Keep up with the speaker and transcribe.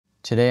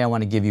Today I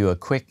want to give you a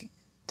quick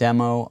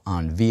demo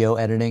on VO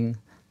editing.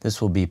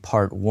 This will be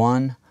part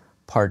 1.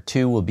 Part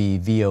 2 will be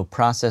VO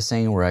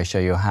processing, where I show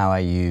you how I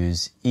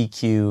use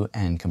EQ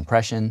and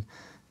compression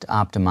to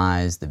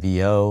optimize the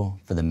VO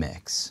for the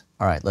mix.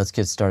 All right, let's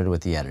get started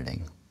with the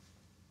editing.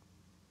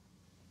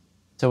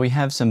 So we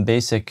have some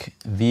basic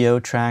VO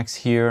tracks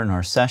here in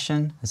our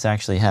session. This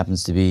actually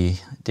happens to be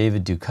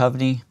David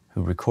Duchovny,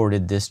 who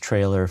recorded this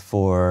trailer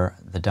for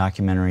the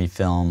documentary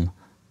film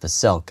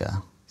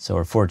Veselka. So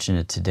we're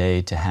fortunate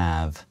today to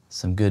have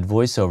some good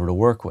voiceover to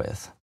work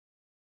with.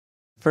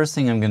 First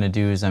thing I'm going to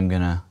do is I'm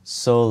going to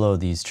solo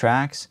these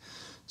tracks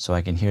so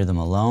I can hear them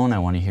alone. I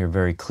want to hear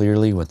very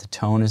clearly what the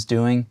tone is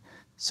doing.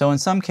 So in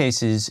some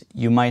cases,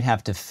 you might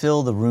have to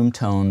fill the room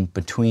tone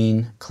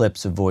between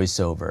clips of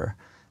voiceover.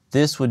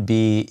 This would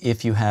be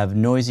if you have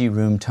noisy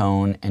room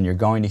tone and you're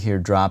going to hear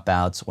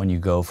dropouts when you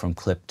go from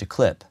clip to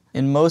clip.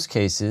 In most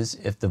cases,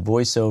 if the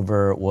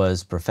voiceover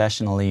was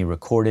professionally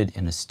recorded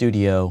in a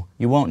studio,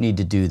 you won't need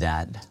to do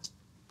that.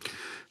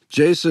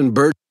 Jason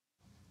Burt.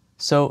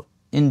 So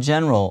in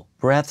general,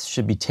 breaths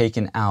should be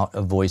taken out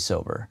of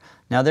voiceover.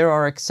 Now there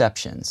are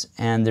exceptions,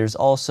 and there's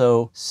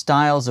also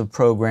styles of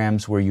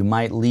programs where you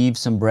might leave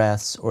some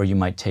breaths or you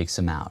might take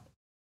some out.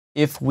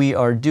 If we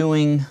are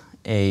doing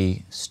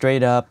a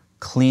straight up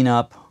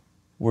cleanup,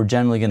 we're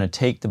generally going to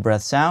take the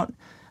breaths out.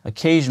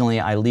 Occasionally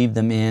I leave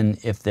them in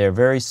if they're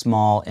very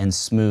small and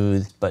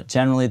smooth, but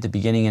generally at the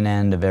beginning and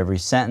end of every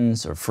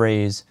sentence or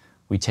phrase,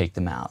 we take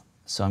them out.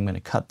 So I'm going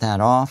to cut that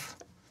off,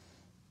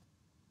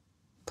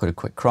 put a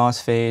quick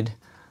crossfade.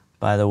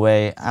 By the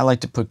way, I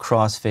like to put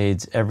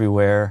crossfades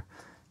everywhere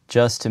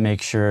just to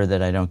make sure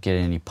that I don't get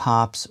any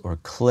pops or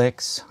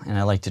clicks, and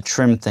I like to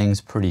trim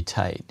things pretty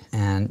tight.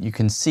 And you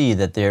can see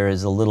that there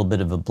is a little bit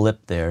of a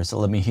blip there, so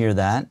let me hear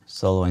that,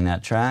 soloing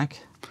that track.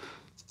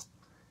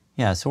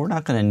 Yeah, so we're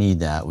not going to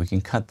need that. We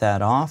can cut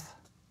that off.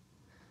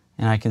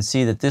 And I can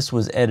see that this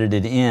was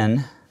edited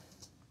in.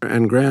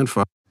 And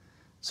grandfather.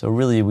 So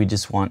really we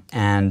just want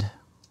and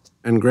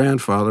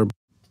grandfather.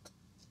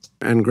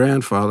 And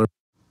grandfather.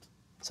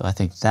 So I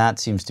think that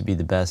seems to be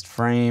the best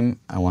frame.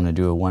 I want to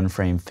do a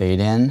 1-frame fade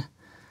in.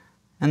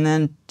 And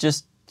then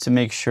just to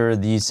make sure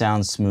these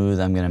sound smooth,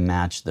 I'm going to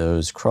match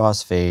those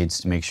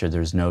crossfades to make sure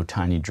there's no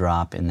tiny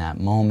drop in that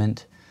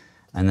moment.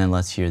 And then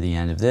let's hear the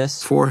end of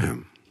this. For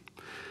him.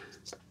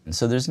 And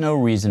so there's no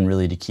reason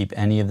really to keep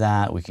any of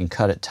that. We can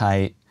cut it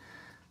tight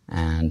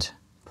and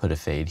put a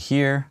fade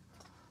here.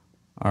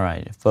 All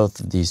right, if both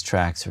of these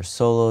tracks are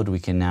soloed, we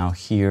can now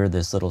hear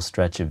this little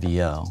stretch of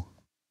VO.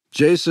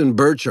 Jason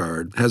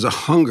Burchard has a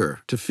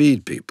hunger to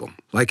feed people,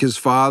 like his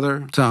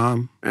father,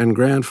 Tom, and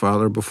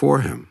grandfather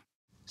before him.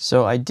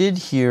 So I did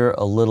hear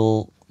a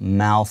little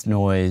mouth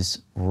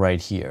noise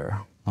right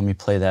here. Let me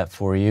play that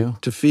for you.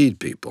 To feed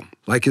people,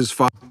 like his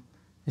father.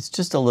 It's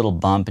just a little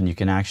bump, and you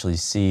can actually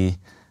see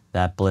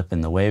that blip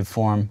in the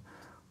waveform.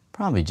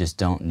 Probably just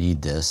don't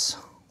need this.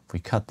 If we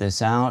cut this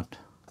out,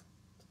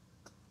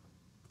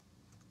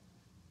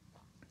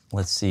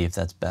 let's see if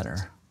that's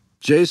better.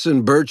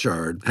 Jason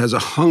Burchard has a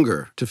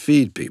hunger to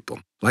feed people,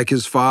 like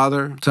his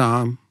father,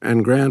 Tom,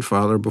 and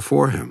grandfather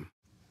before him.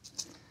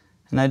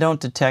 And I don't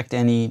detect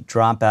any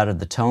drop out of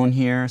the tone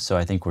here, so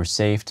I think we're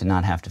safe to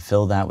not have to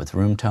fill that with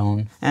room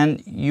tone.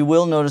 And you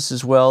will notice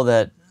as well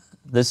that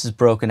this is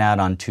broken out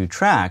on 2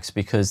 tracks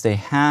because they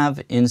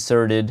have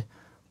inserted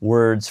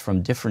words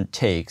from different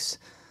takes.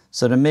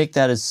 So to make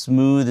that as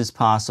smooth as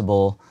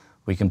possible,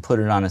 we can put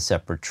it on a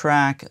separate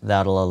track.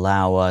 That'll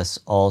allow us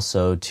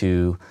also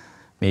to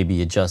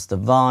maybe adjust the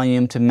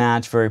volume to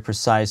match very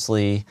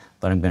precisely,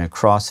 but I'm going to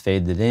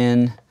crossfade it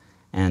in.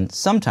 And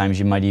sometimes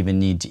you might even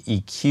need to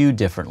EQ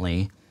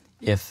differently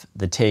if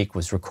the take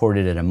was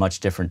recorded at a much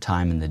different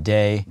time in the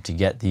day to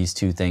get these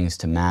 2 things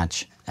to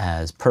match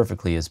as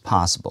perfectly as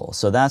possible.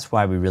 So that's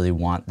why we really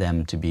want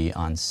them to be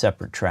on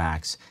separate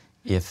tracks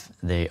if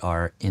they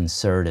are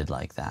inserted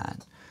like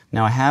that.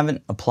 Now I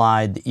haven't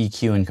applied the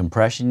EQ and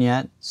compression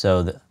yet,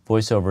 so the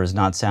voiceover is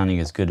not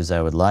sounding as good as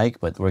I would like,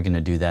 but we're going to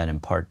do that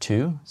in part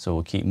 2, so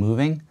we'll keep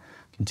moving.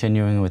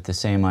 Continuing with the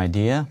same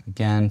idea,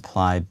 again,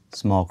 apply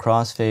small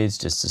crossfades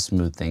just to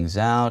smooth things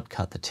out,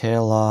 cut the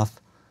tail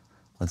off.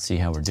 Let's see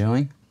how we're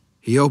doing.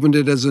 He opened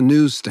it as a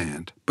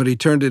newsstand, but he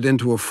turned it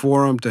into a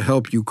forum to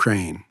help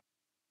Ukraine.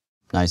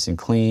 Nice and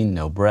clean,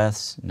 no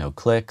breaths, no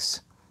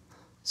clicks.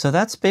 So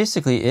that's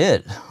basically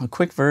it. A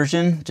quick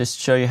version, just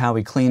to show you how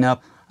we clean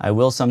up. I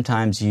will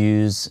sometimes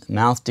use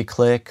mouth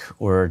declick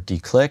or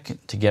declick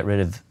to get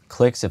rid of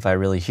clicks if I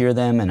really hear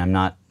them and I'm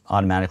not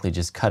automatically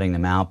just cutting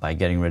them out by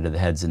getting rid of the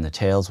heads and the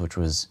tails, which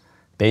was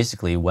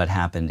basically what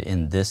happened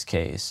in this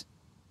case.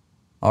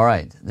 All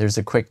right, there's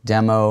a quick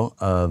demo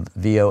of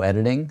VO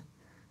editing.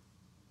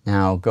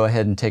 Now go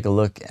ahead and take a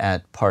look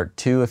at part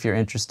 2 if you're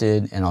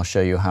interested, and I'll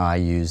show you how I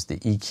use the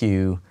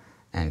EQ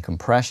and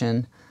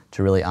compression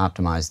to really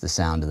optimize the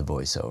sound of the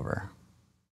voiceover.